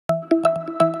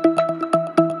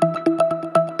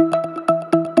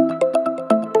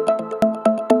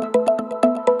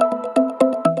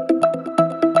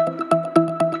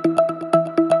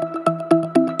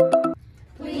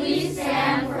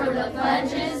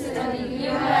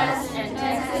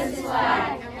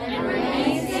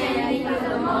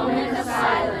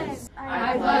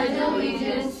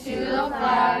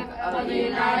flag of the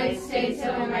United States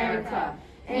of America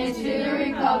and to the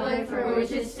republic for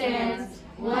which it stands,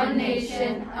 one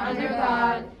nation, under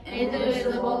God,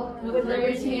 indivisible, with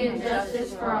liberty and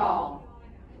justice for all.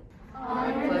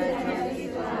 I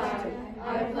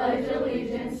pledge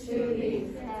allegiance to thee,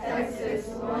 Texas,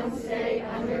 one state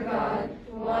under God,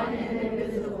 one and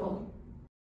indivisible.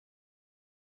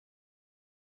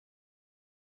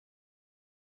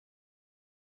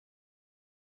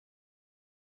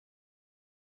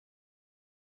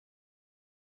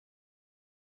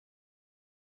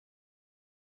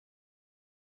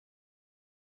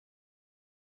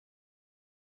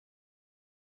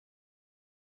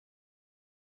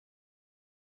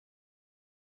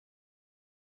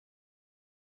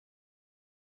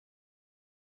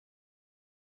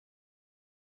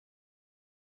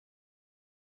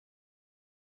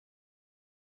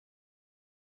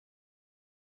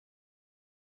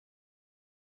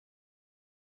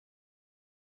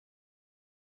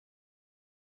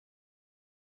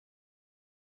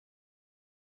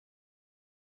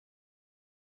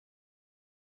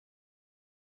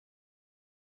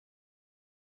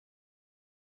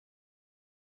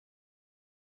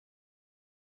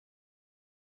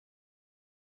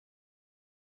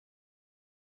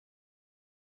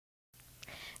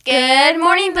 Good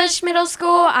morning, Bush Middle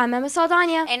School. I'm Emma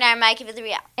Saldana. And I'm Mikey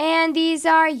Villarreal. And these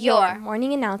are your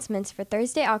morning announcements for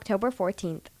Thursday, October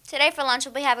 14th. Today for lunch,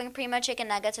 we'll be having primo chicken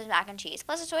nuggets with mac and cheese,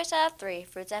 plus a choice of 3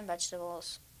 fruits and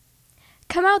vegetables.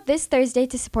 Come out this Thursday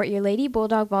to support your Lady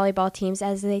Bulldog volleyball teams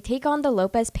as they take on the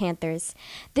Lopez Panthers.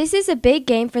 This is a big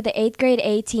game for the 8th grade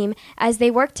A team as they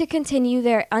work to continue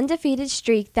their undefeated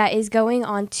streak that is going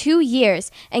on 2 years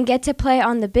and get to play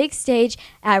on the big stage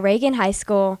at Reagan High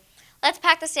School. Let's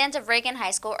pack the stands of Reagan High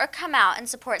School or come out and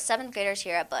support 7th graders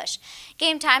here at Bush.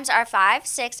 Game times are 5,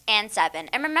 6, and 7.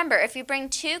 And remember, if you bring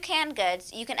 2 canned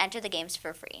goods, you can enter the games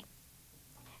for free.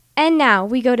 And now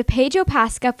we go to Pedro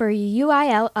Pasca for a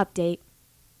UIL update.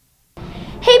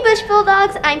 Hey Bush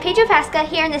Bulldogs, I'm Pedro Pasca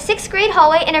here in the 6th grade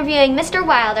hallway interviewing Mr.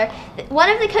 Wilder,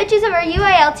 one of the coaches of our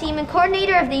UIL team and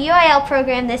coordinator of the UIL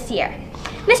program this year.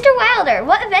 Mr. Wilder,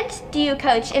 what events do you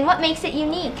coach and what makes it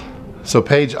unique? So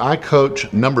Paige, I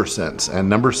coach Number Sense, and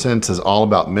Number Sense is all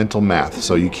about mental math.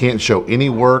 So you can't show any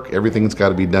work, everything's got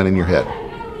to be done in your head.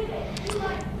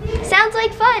 Sounds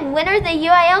like fun. When are the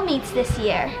UIL meets this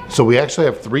year? So we actually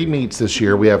have 3 meets this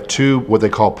year. We have 2 what they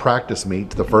call practice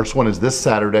meets. The first one is this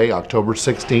Saturday, October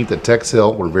 16th at Tex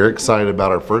Hill. We're very excited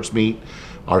about our first meet.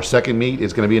 Our second meet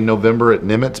is going to be in November at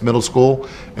Nimitz Middle School,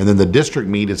 and then the district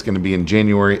meet is going to be in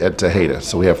January at Tejada.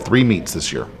 So we have 3 meets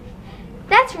this year.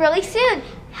 That's really soon.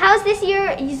 How's this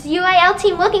year's UIL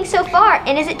team looking so far?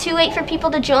 And is it too late for people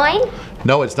to join?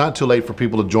 No, it's not too late for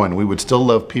people to join. We would still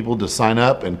love people to sign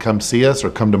up and come see us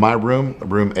or come to my room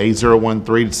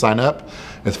A013 to sign up.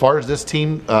 As far as this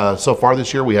team, so far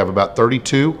this year, we have about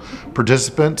 32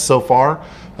 participants so far,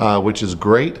 which is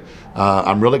great.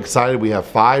 I'm really excited. We have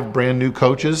 5 brand new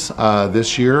coaches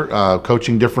this year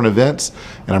coaching different events,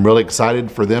 and I'm really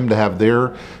excited for them to have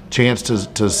their chance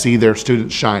to see their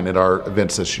students shine at our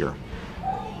events this year.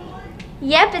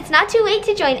 Yep, it's not too late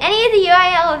to join any of the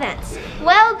UIL events.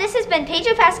 Well, this has been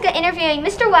Pedro Pasca interviewing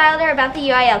Mr. Wilder about the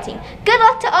UIL team. Good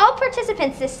luck to all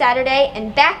participants this Saturday,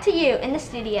 and back to you in the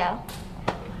studio.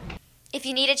 If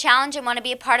you need a challenge and want to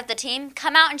be a part of the team,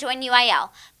 come out and join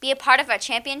UIL. Be a part of our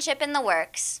championship in the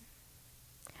works.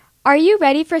 Are you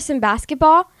ready for some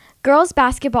basketball? Girls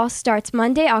basketball starts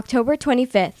Monday, October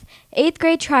 25th. 8th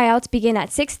grade tryouts begin at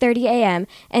 6:30 a.m.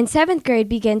 and 7th grade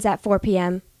begins at 4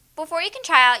 p.m. Before you can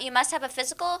try out, you must have a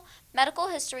physical, medical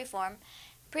history form,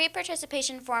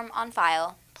 pre-participation form on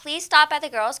file. Please stop by the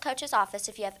girls' coach's office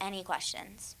if you have any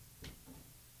questions.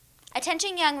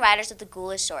 Attention young writers of the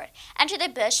Ghoulish Short. Enter the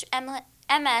Bush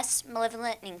MS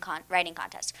Malevolent Writing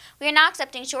Contest. We are now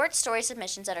accepting short story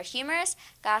submissions that are humorous,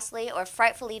 ghastly, or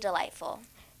frightfully delightful.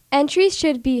 Entries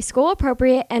should be school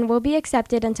appropriate and will be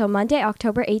accepted until Monday,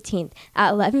 October 18th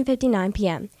at 11:59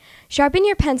 p.m. Sharpen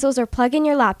your pencils or plug in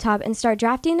your laptop and start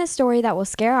drafting a story that will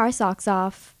scare our socks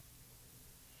off.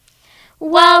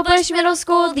 Well, Bush Middle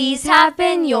School, these have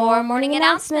been your morning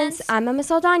announcements. I'm Emma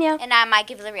Saldana. And I'm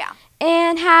Mikey Villarreal.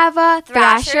 And have a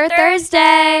Thrasher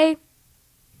Thursday.